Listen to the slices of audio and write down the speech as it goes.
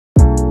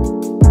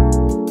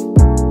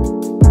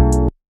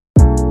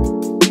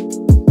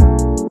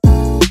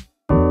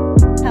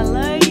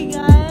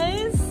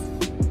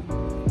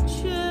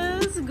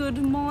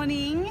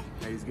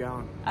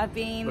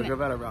on? Look, I've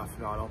had a rough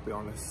night, I'll be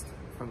honest.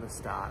 From the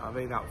start, I've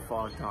been up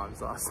 5 times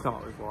last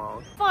night. It was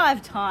wild.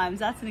 5 times?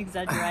 That's an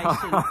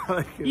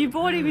exaggeration. You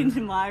brought him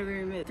into my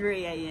room at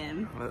 3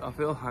 a.m. I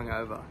feel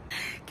hungover.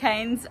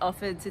 Kayne's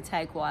offered to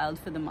take Wild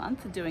for the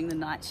month, doing the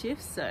night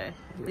shifts, so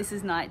this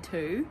is night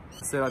 2.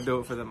 I said I'd do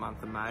it for the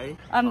month of May.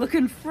 I'm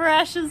looking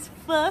fresh as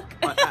fuck.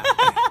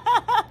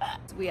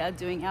 We are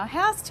doing our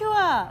house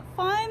tour,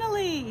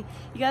 finally.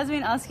 You guys have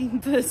been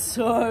asking for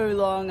so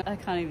long. I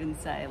can't even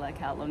say like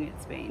how long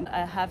it's been.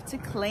 I have to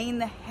clean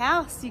the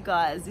house, you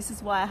guys. This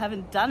is why I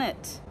haven't done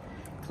it.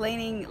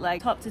 Cleaning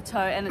like top to toe,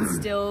 and it's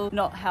still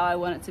not how I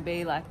want it to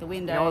be, like the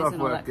windows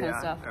and all that kind of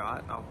stuff.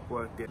 Right, I've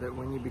worked out that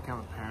when you become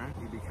a parent,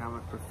 you become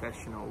a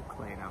professional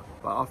cleaner.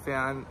 But I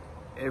found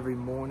every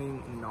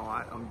morning and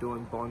night I'm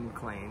doing bond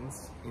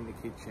cleans in the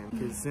kitchen,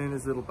 because as soon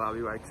as little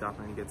Bubby wakes up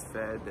and he gets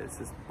fed, there's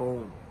just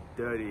boom,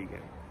 dirty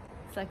again.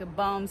 It's like a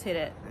bomb's hit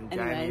it. And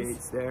Jamie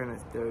eats there and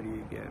it's dirty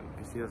again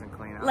because she doesn't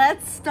clean up.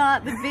 Let's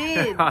start the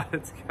vid.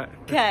 Let's go.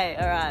 Okay,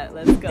 all right,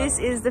 let's go. This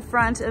is the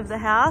front of the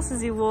house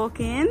as you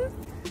walk in.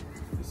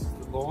 This is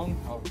the lawn.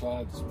 I've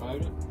just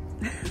mowed it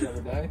the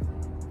other day.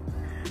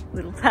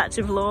 Little patch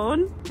of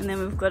lawn. And then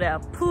we've got our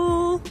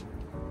pool.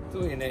 That's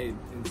all you need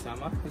in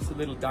summer. Just a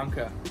little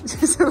dunker.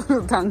 Just a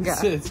little dunker.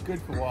 It's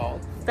good for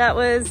wild. That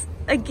was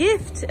a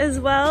gift as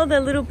well,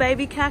 the little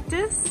baby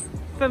cactus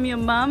from your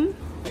mum.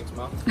 Thanks,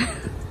 Mum.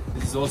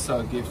 This is also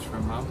a gift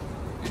from Mum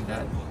and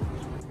Dad.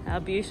 How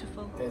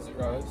beautiful. Desert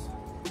rose.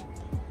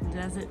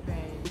 Desert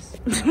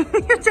rose. You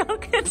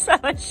don't get so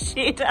much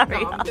shit,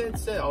 hurry up. I'm dead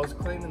set. I was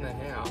cleaning the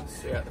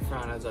house out the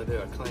front, as I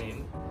do, I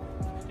clean.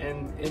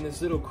 And in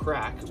this little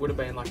crack, it would have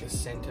been like a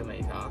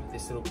centimetre.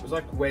 It was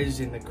like wedged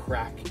in the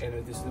crack,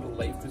 and this little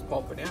leaf was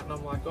popping out. And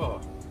I'm like, oh,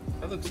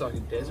 that looks like a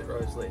desert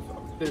rose leaf.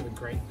 A bit of a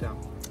green thumb.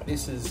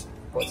 This is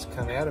what's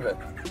come out of it.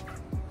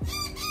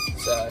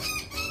 So,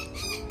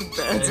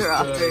 birds are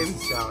after him.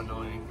 It's so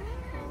annoying.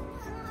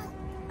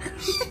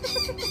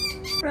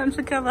 Run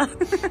for cover.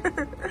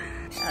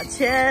 Our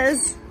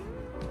chairs.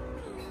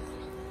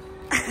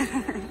 A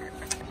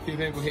few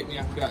people hit me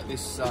up about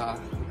this, we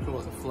call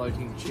it the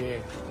floating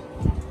chair.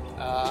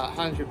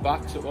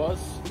 $100 it was.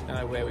 Don't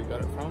know where we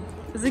got it from.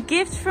 It was a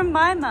gift from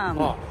my mum.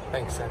 Oh,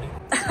 thanks, Sonny.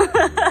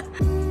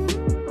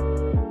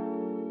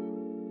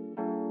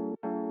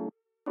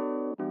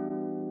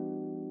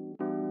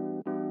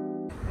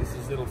 This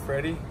is little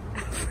Freddie.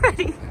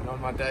 Freddie. And on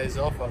my days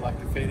off, I like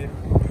to feed him.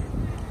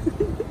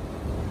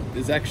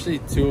 There's actually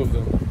 2 of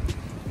them,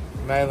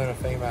 a male and a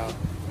female.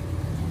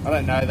 I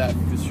don't know that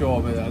for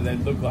sure, but they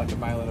look like a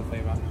male and a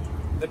female.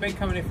 They've been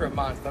coming in for a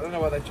month. I don't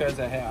know why they chose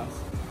our house.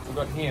 We've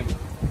got him,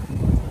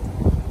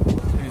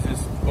 who's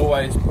just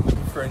always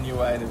looking for a new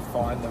way to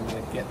find them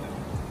and get them.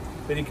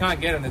 But he can't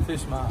get them, they're too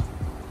smart.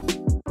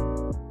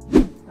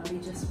 Bubby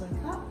just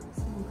woke up,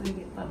 so we're going to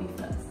get Bubby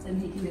first,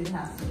 and he can do the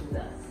house with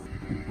us.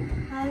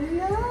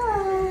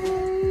 Hello!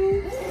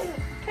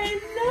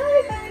 Hello,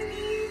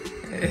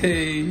 honey!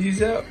 Hey,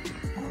 he's up.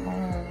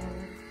 Hello.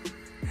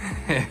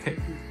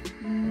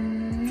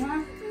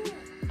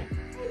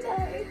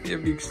 You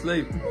have big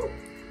sleep.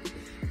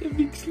 You have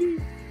big sleep.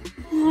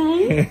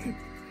 Hey.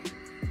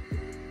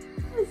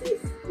 What's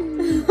this?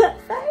 That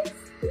face?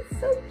 It's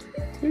so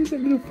cute. Where's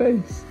that little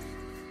face?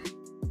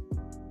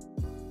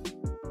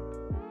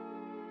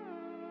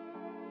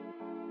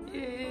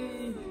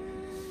 Yay.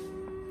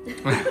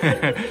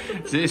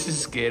 Zeus is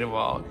scared of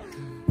Wild.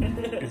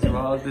 Because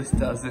Wild just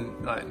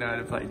doesn't like know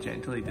to play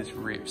gentle, he just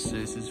rips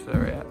Zeus's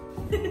fur out.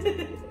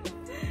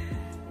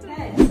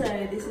 Okay,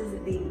 so this is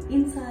the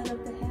inside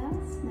of the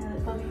house. Now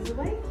that Bubby's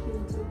awake, he'll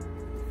do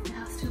the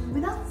house tour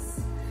with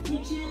us.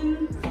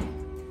 Kitchen,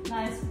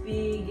 nice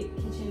big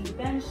kitchen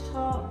bench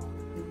top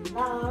with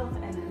love,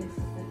 and then this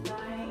is the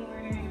dining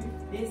room.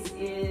 This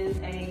is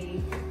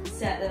a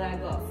set that I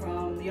got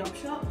from the op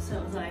shop, so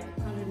it was like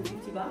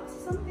 $150 or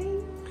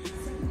something.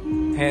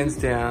 Secondhand. Hands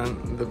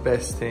down, the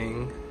best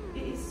thing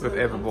we've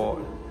ever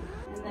bought.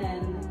 And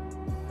then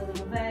the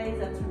little vase,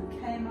 that's from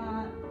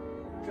Kmart.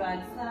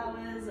 Dried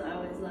flowers, I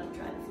always love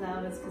dried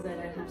flowers because I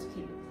don't have to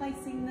keep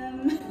replacing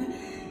them.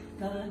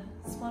 Another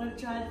spot of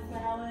dried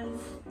flowers.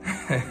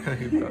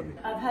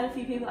 I've had a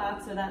few people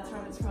ask where that's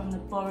from. It's from the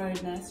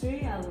borrowed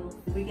nursery.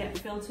 We get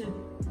filtered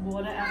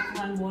water,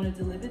 alkaline water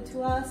delivered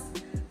to us.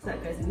 So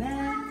that goes in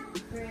there,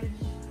 fridge,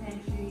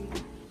 pantry,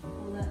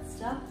 all that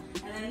stuff.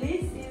 And then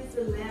this is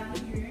the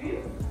lounge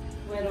room.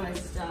 Where do I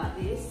start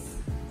this?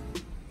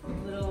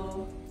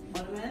 Little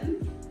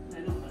ottoman. No,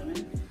 not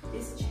ottoman.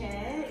 This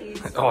chair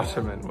is... An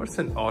ottoman? What's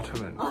an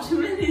ottoman?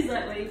 Ottoman is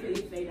like where you put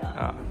your feet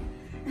up.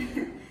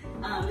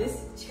 Oh.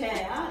 This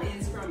chair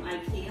is from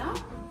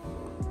IKEA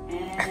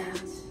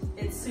and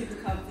it's super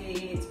comfy,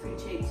 it's pretty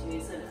cheap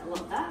too, so I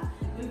love that.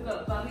 We've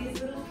got Bubby's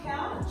little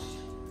couch.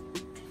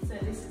 So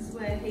this is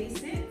where he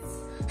sits.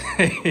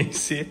 He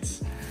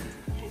sits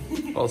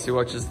whilst he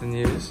watches the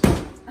news.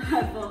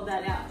 I fold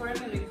that out for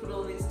him and we put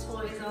all his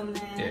toys on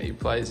there. Yeah, he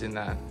plays in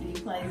that. And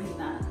he plays in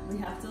that. We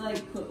have to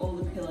like put all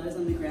the pillows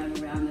on the ground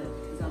around it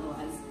because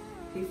otherwise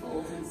he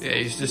falls and stuff. Yeah,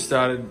 he's just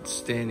started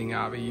standing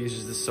up. He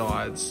uses the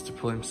sides to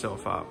pull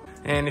himself up.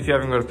 And if you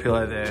haven't got a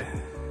pillow there,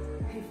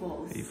 He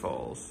falls. he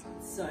falls.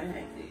 It's so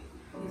hectic.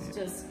 He's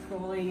just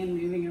crawling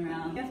and moving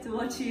around. You have to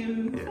watch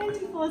him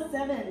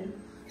 24/7.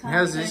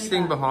 How's this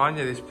thing behind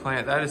you, this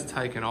plant? That has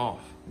taken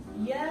off.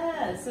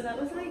 Yeah, so that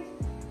was like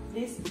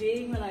this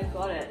big when I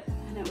got it.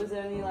 And it was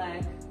only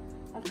like,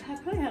 I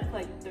probably had it for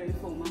like 3 or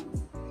 4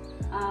 months.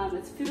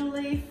 It's fiddle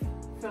leaf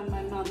from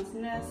my mum's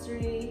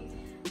nursery.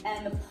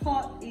 And the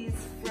pot is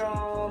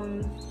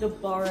from the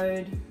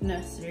borrowed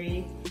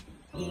nursery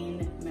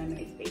in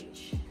Mermaid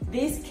Beach.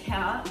 This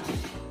couch,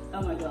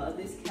 oh my god,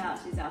 this couch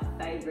is our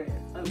favourite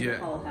of the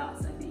whole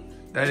house, I think.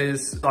 That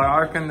is, like,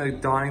 I reckon the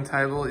dining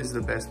table is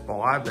the best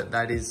buy, but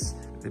that is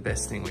the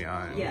best thing we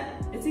own. Yeah,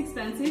 it's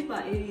expensive,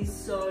 but it is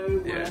so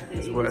worth it.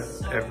 It's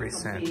worth every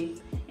cent.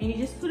 And you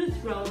just put a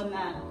throw on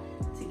that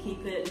to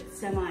keep it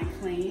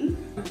semi-clean.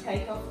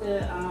 Take off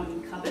the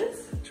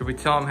covers. Should we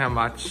tell them how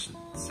much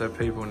so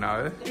people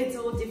know? It's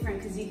all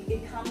different because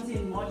it comes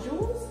in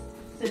modules.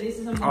 So this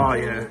is a module. Oh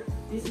yeah.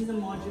 This is a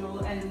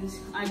module, and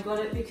I got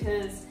it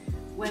because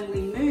when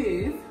we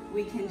move,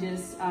 we can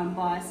just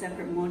buy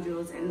separate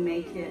modules and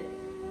make it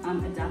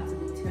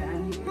adaptable to our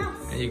new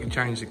house. And you can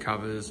change the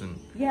covers and...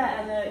 Yeah,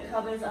 and the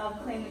covers,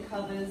 I've cleaned the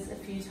covers a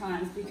few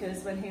times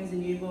because when he was a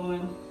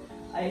newborn,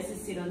 I used to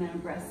sit on there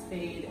and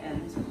breastfeed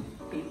and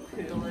he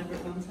pooed all over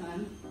it one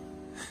time.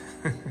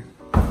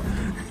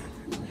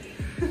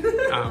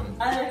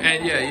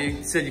 And yeah,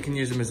 you said you can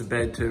use them as a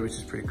bed too, which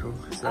is pretty cool.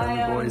 So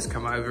the boys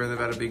come over and they've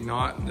had a big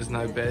night and there's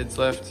no beds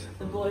left.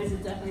 The boys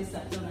have definitely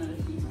slept on it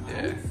a few times.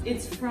 Yeah.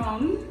 It's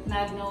from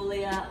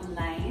Magnolia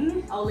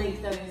Lane. I'll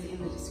link those in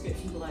the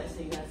description below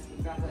so you guys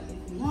can grab it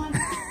if you want.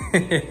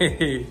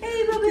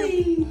 Hey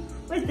Bobby!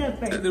 What's that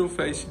face? That little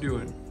face you're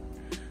doing.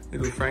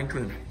 Little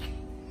Franklin.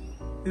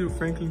 Little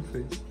Franklin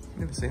face.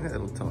 Never seen that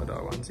little tie-dye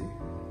onesie.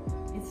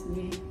 It's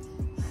new.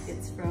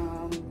 It's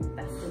from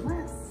Best and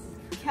West.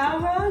 Cow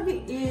rug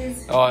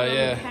is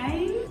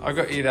Kayne. I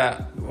got you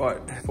that,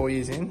 what, 4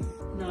 years in?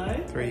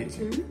 No. 3 years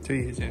in. 2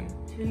 years in.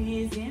 2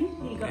 years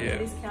in, he got me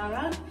this cow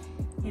rug.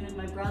 Him and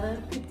my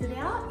brother picked it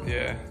out.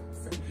 Yeah.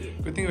 So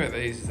cute. Good thing about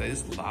these is they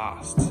just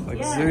last.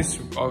 Like Zeus,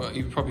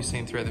 you've probably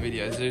seen throughout the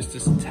video, Zeus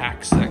just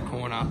attacks that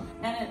corner.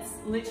 And it's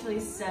literally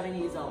 7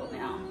 years old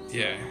now.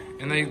 Yeah,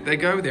 and they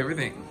go with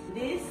everything.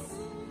 This,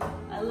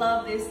 I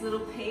love this little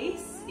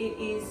piece. It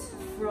is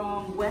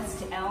from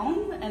West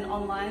Elm, an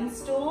online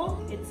store.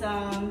 It's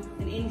an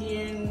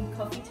Indian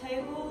coffee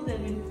table.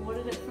 They've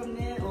imported it from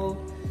there, or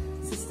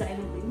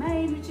sustainably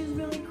made, which is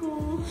really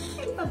cool.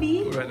 Hey,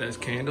 Bubby. What about those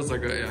candles I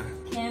got you?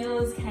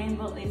 Candles, Kayne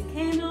bought these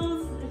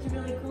candles, which are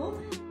really cool.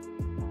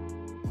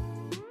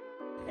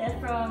 They're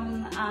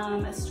from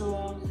a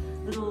store,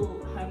 little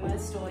homeware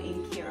store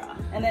in Kira.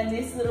 And then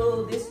this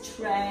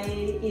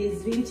tray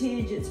is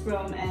vintage. It's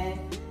from an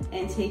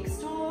antique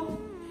store.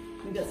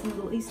 We've got some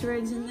little Easter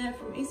eggs in there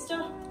from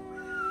Easter.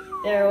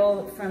 They're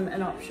all from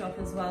an op shop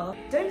as well.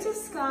 Don't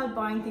discard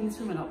buying things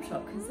from an op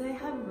shop because they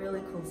have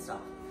really cool stuff.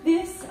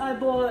 This I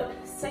bought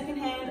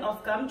secondhand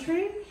off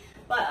Gumtree,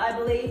 but I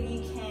believe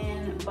you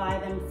can buy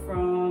them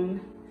from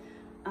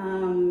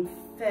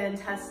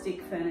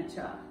Fantastic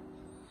Furniture.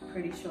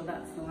 Pretty sure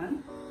that's the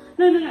one.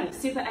 No,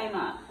 Super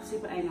A-Mart.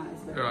 Super A-Mart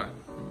is the one. Right,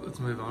 let's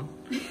move on.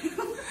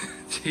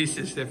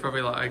 Jesus, they're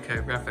probably like, okay,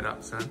 wrap it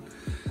up, son.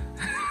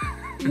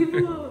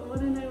 People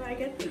want to know where I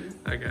get things.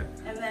 Okay.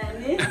 And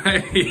then this.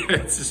 Yeah,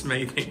 it's just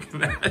me thinking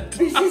that.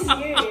 It's just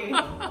you,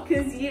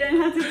 because you don't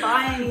have to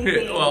buy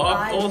anything. Well,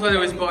 I also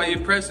always buy you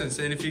presents,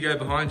 and if you go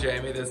behind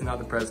Jamie, there's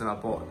another present I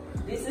bought.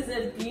 This is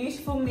a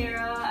beautiful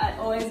mirror. I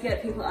always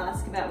get people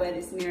ask about where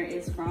this mirror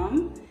is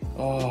from.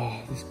 Oh,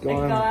 this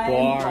guy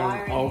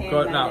Byron. Oh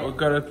God, no, we've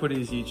got to put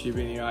his YouTube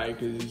in here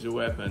because he's a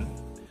weapon.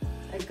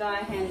 A guy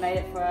handmade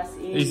it for us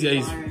in He's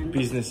Byron.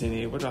 business in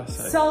here. What did I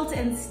say? Salt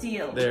and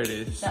Steel. There it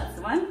is. That's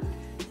the one.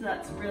 So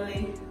that's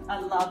really, I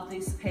love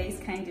this piece.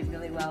 Kayne did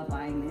really well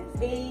buying this.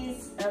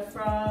 These are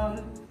from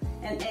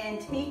an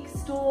antique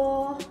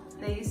store.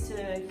 They used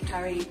to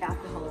carry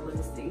alcohol over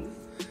these things.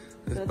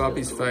 It's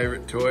Bubby's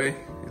favourite toy.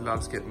 He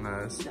loves getting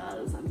those. He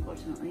does,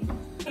 unfortunately.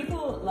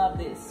 People love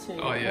this too.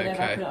 Oh yeah,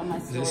 okay. I put it on my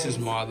This is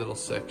my little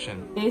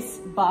section. This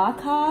bar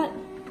cart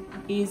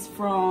is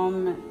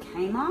from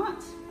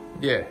Kmart.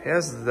 Yeah,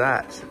 how's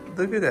that?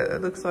 Look at that.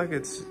 It looks like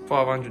it's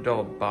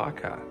 $500 bar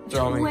cart.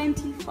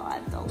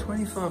 $25.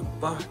 25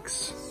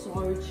 bucks.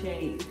 So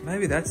cheap.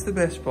 Maybe that's the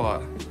best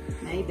buy.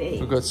 Maybe.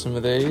 We've got some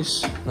of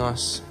these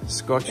nice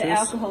scotches. The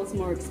alcohol's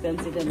more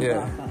expensive than the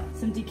bar cart.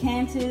 Some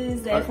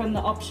decanters, they're from the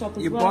op shop as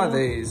well. You buy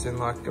these and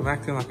like, I'm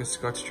acting like a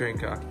Scotch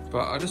drinker,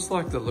 but I just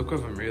like the look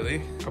of them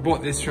really. I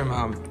bought this from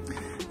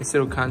this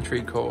little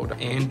country called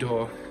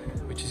Andorre,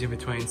 which is in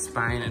between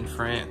Spain and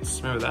France.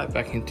 Remember that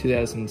back in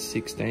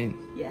 2016?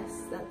 Yes,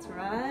 that's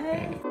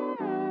right.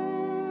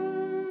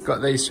 Yeah.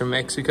 Got these from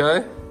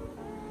Mexico.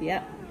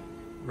 Yep.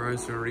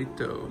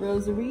 Rosarito.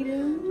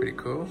 Pretty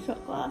cool.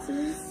 Shot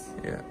glasses.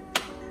 Yeah.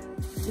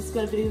 Just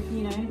got a bit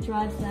of,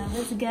 dried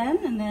flowers again.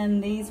 And then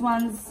these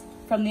ones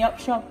from the op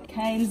shop,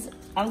 Kayne's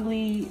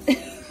ugly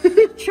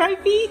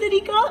trophy that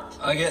he got.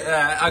 I get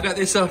that. I got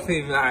this off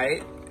me,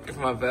 mate, for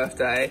my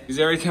birthday. Because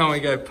every time we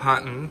go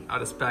punting, I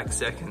just back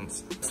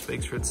seconds. It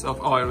speaks for itself.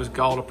 Oh, it was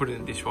gold. I put it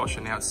in the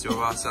dishwasher, now it's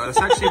silver. So it's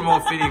actually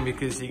more fitting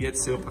because you get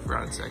silver for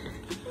running second.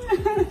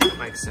 That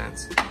makes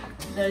sense.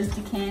 Those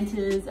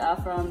decanters are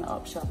from the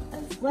op shop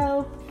as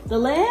well. The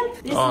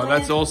lamp. This Oh, lamp,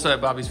 that's also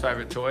Bubby's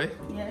favourite toy.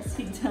 yes,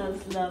 he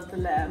does love the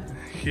lamp.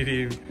 Hit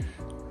him.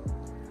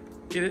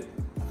 Get it?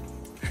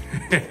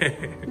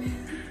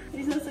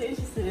 He's not so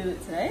interested in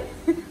it today.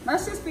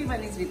 Must just be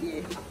when he's with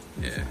you.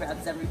 Yeah. He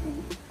grabs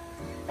everything.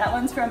 That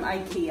one's from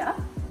IKEA.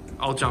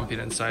 I'll jump in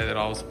and say that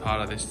I was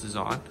part of this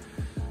design.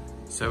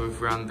 So we've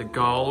run the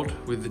gold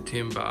with the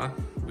timber,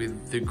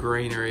 with the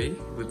greenery,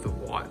 with the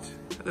white.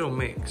 A little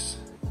mix.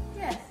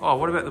 Yes. Oh,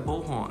 what about the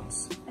bull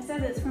horns? I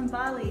said it's from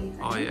Bali.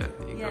 Oh yeah,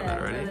 you got that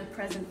already. A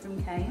present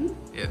from Kayne.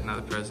 Yeah,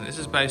 another present. This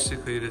is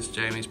basically just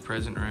Jamie's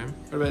present room.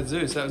 What about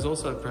Zeus? That was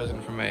also a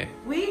present from me.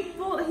 We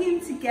bought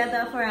him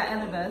together for our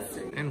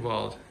anniversary. And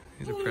Wild.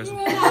 He's a present.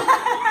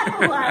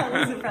 Wild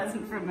was a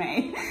present from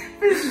me,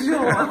 for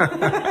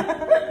sure.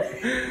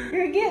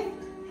 You're a gift.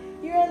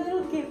 You're a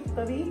little gift,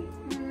 Bubby.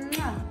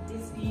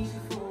 This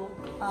beautiful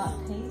art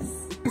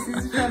piece. This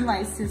is from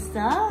my sister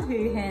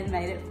who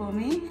handmade it for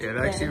me. Yeah, it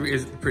actually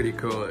is pretty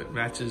cool. It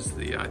matches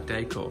the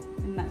decor.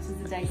 It matches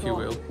the decor. If you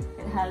will.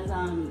 It has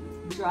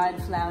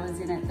dried flowers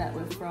in it that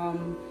were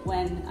from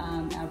when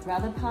our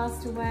brother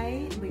passed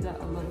away. We got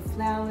a lot of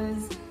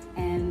flowers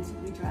and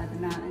we dried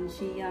them out, and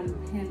she hand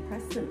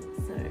pressed them.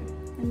 So,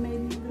 and made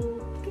me a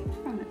little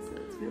gift from it. So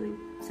it's really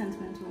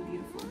sentimental and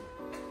beautiful.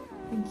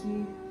 Thank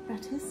you,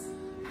 Rattis.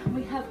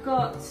 We have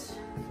got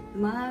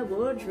my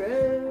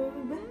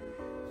wardrobe.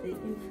 The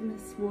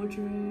infamous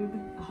wardrobe,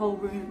 a whole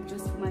room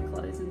just for my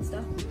clothes and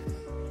stuff.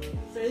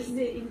 So this is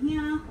it in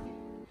here.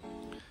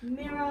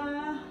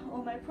 Mirror,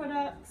 all my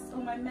products,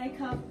 all my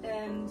makeup,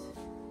 and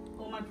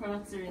all my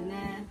products are in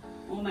there.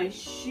 All my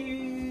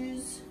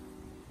shoes,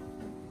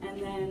 and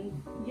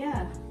then,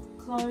 yeah,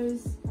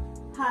 clothes,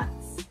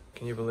 hats.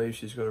 Can you believe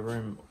she's got a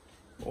room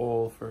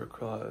all for her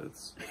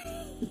clothes?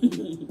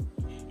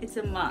 It's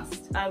a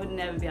must. I would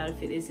never be able to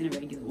fit this in a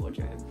regular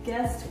wardrobe.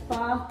 Guest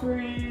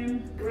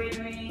bathroom,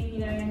 greenery, you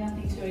know,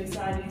 nothing too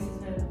exciting. This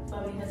is where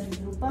Bubby has his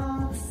little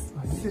baths.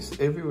 Oh, you're just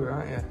everywhere,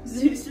 aren't you?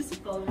 Zeus just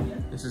following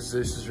it. This is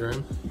Zeus's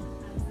room.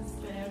 That's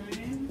the spare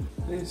room.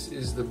 This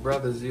is the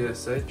Brothers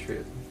USA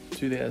trip,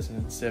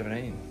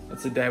 2017.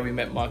 That's the day we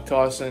met Mike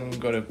Tyson,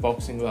 got a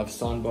boxing glove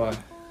signed by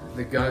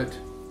the GOAT.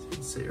 You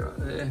can see right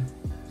there.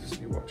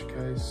 Just your watch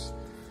case,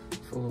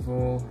 full of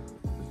all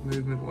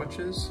movement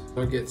watches.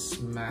 I get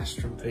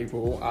smashed from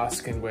people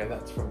asking where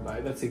that's from,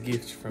 babe. That's a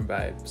gift from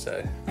babe,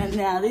 so. And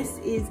now this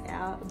is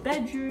our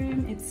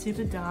bedroom. It's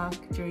super dark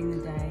during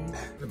the day.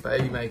 The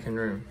baby making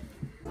room.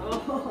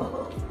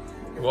 Oh.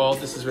 Well,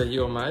 this is where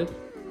you're made.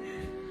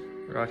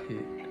 Right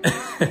here.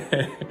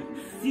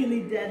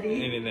 Silly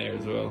daddy. And in there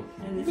as well.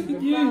 And this is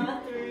the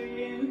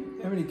bathroom.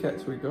 How many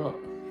cats we got?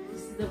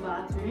 This is the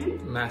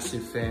bathroom.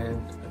 Massive fan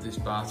of this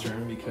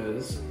bathroom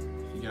because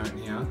if you go in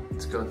here,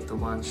 it's got the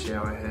one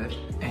shower head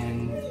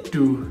and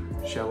two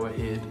shower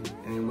head.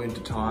 And in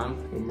winter time,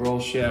 when we're all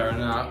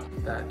showering up,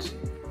 that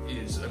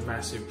is a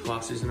massive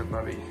plus, isn't it,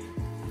 Bubby?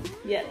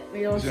 Yeah,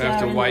 we all You don't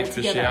have to wait for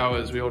together.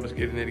 showers, we all just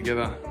get in there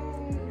together.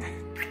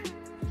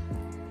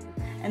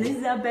 And this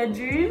is our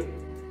bedroom.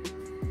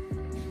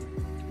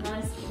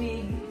 Nice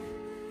big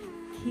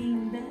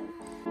king bed.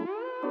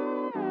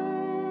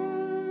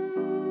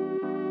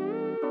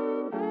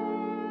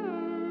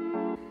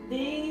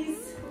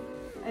 These,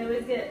 I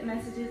always get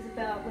messages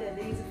about where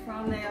these are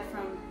from. They are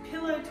from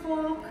Pillow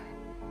Talk.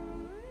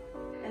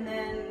 And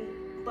then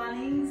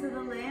Bunnings are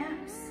the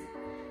lamps.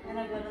 And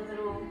I've got a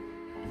little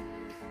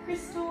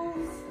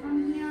crystals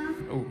on here.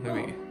 Oh, there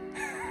we go.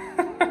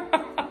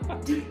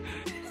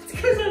 It's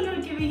because I'm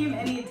not giving him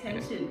any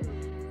attention.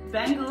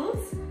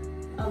 Bangles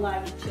are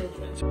like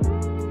children.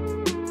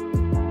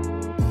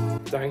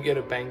 Don't get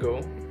a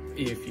bangle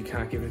if you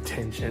can't give it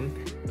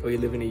attention or you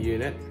live in a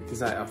unit because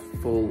they are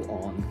full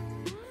on.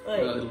 Oi,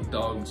 They're little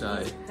dogs,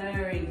 eh? he's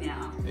purring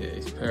now. Yeah,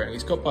 he's purring.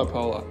 He's got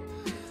bipolar.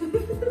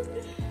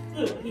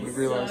 Look, he's We so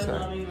realised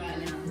that. loving right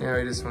now. Now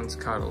he just wants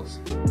cuddles.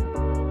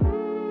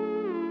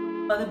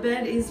 Oh, the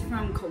bed is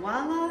from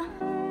Koala.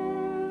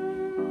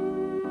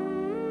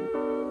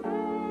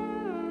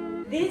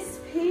 This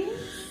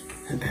piece,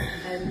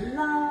 I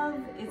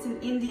love. It's an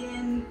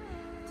Indian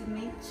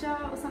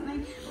Demetra or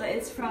something, but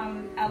it's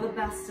from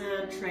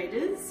Alabaster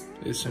Traders.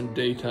 There's some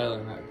detail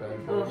in that bed.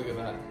 Oh. Look at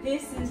that.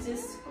 This is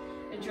just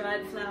a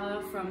dried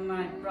flower from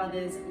my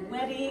brother's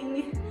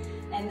wedding.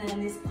 And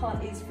then this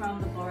pot is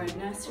from the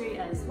Nursery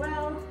as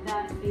well.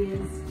 That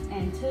is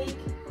antique.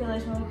 Pillow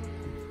Talk.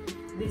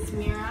 This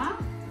mirror.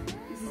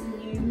 This is a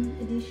new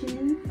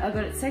edition. I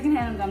got it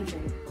secondhand on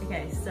Gumtree.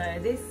 Okay, so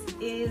this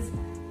is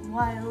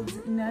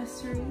Wild's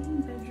nursery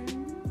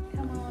bedroom.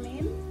 Come on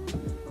in.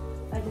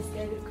 I just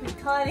gave it a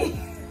quick tidy.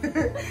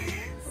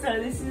 So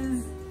this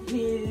is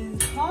his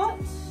pot.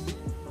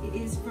 It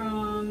is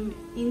from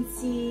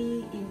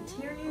Incy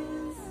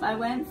Interiors. I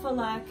went for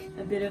like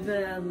a bit of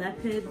a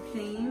leopard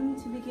theme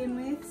to begin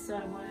with, so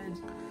I wanted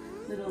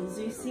little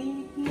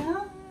Zeusy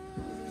here.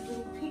 This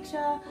little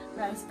picture,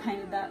 I just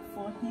painted that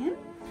for him.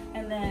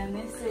 And then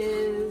this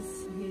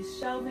is his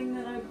shelving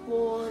that I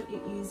bought.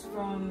 It is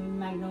from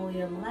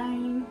Magnolia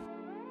Lane.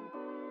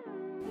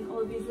 And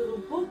all of his little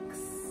books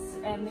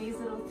and these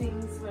little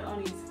things were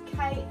on his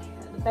cake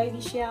at the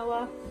baby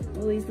shower.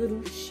 All these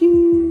little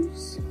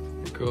shoes.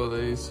 Cool,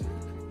 these.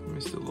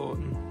 Mr.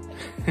 Lawton.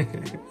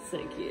 So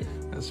cute.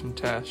 That's some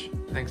Tash.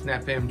 Thanks,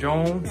 Napam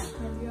Jones.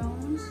 Napam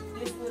Jones.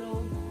 This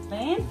little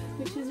lamp,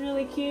 which is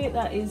really cute.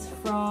 That is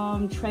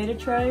from Trader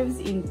Troves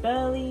in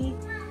Burleigh.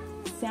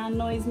 Sound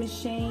noise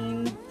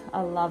machine.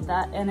 I love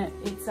that. And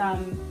it's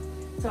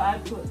so I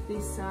put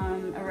this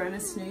aroma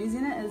snooze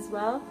in it as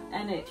well,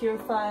 and it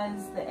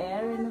purifies the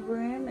air in the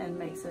room and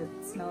makes it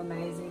smell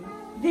amazing.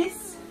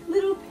 This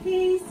little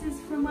piece is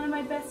from one of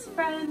my best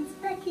friends,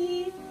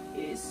 Becky.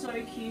 It is so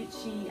cute.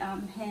 She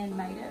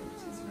handmade it,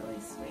 which is really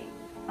sweet.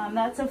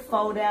 That's a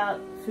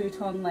fold-out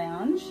futon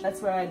lounge.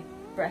 That's where I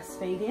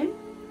breastfeed in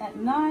at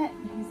night.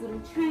 His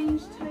little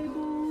change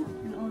table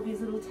and all of his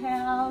little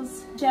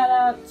towels. Shout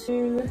out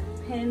to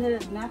Panda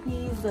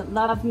Nappies, the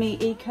Love Me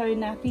Eco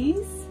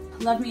Nappies.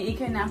 Love Me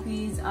Eco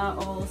Nappies are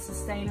all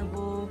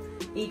sustainable,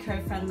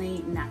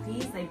 eco-friendly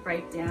nappies. They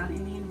break down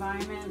in the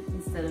environment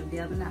instead of the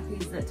other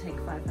nappies that take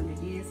 500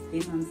 years.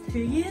 These ones 2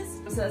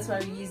 years. So that's why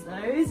we use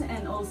those,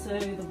 and also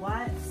the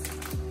wipes.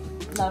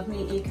 Love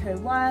Me Eco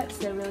wipes,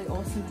 they're really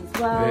awesome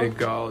as well. They're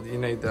gold, you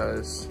need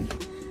those.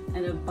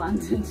 An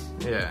abundant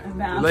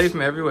amount. You leave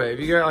them everywhere. If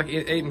you go like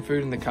eating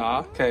food in the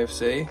car,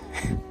 KFC.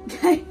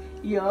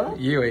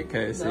 You eat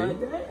KFC. No,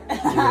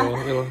 I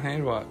don't. Little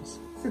hand wipes.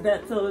 So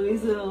that's all of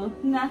his little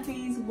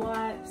nappies,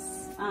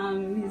 wipes,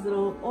 his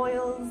little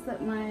oils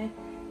that my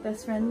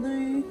best friend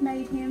Lou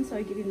made him. So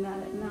I give him that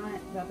at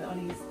night, rub it on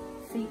his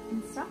feet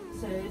and stuff.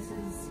 So this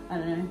is, I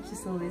don't know,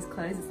 just all these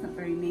clothes. It's not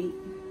very neat,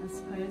 I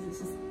suppose. It's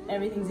just,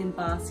 everything's in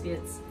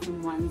baskets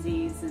from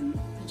onesies and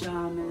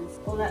pajamas,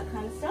 all that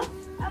kind of stuff.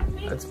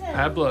 That's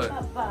Pablo.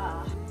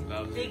 Papa.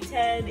 Big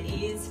Ted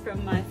is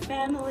from my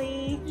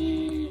family.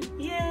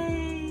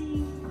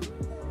 Yay!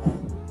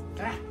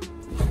 Ah.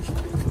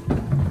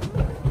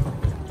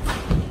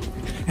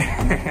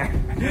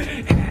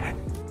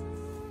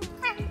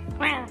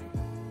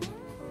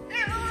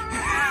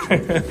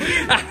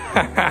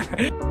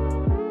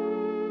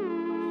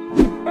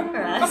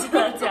 So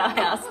that's our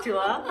house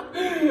tour.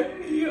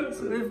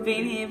 We've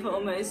been here for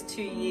almost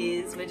 2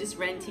 years. We're just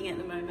renting at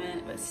the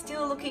moment. We're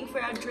still looking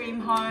for our dream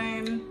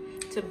home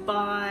to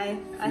buy.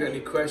 If you got any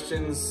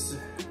questions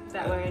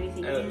about where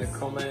anything in the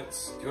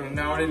comments. If you want to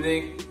know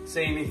anything,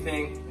 see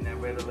anything, you know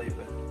where to leave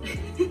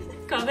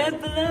it. Comment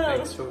below.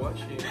 Thanks for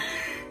watching.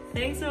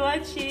 Thanks for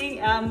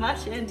watching our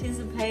much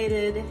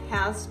anticipated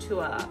house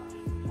tour.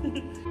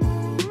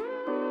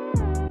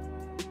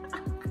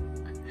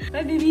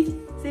 Bye, baby.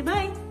 Say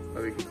bye.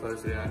 But we can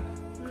close it out.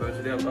 Close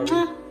it out,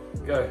 Bobby.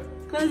 Go.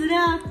 Close it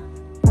out.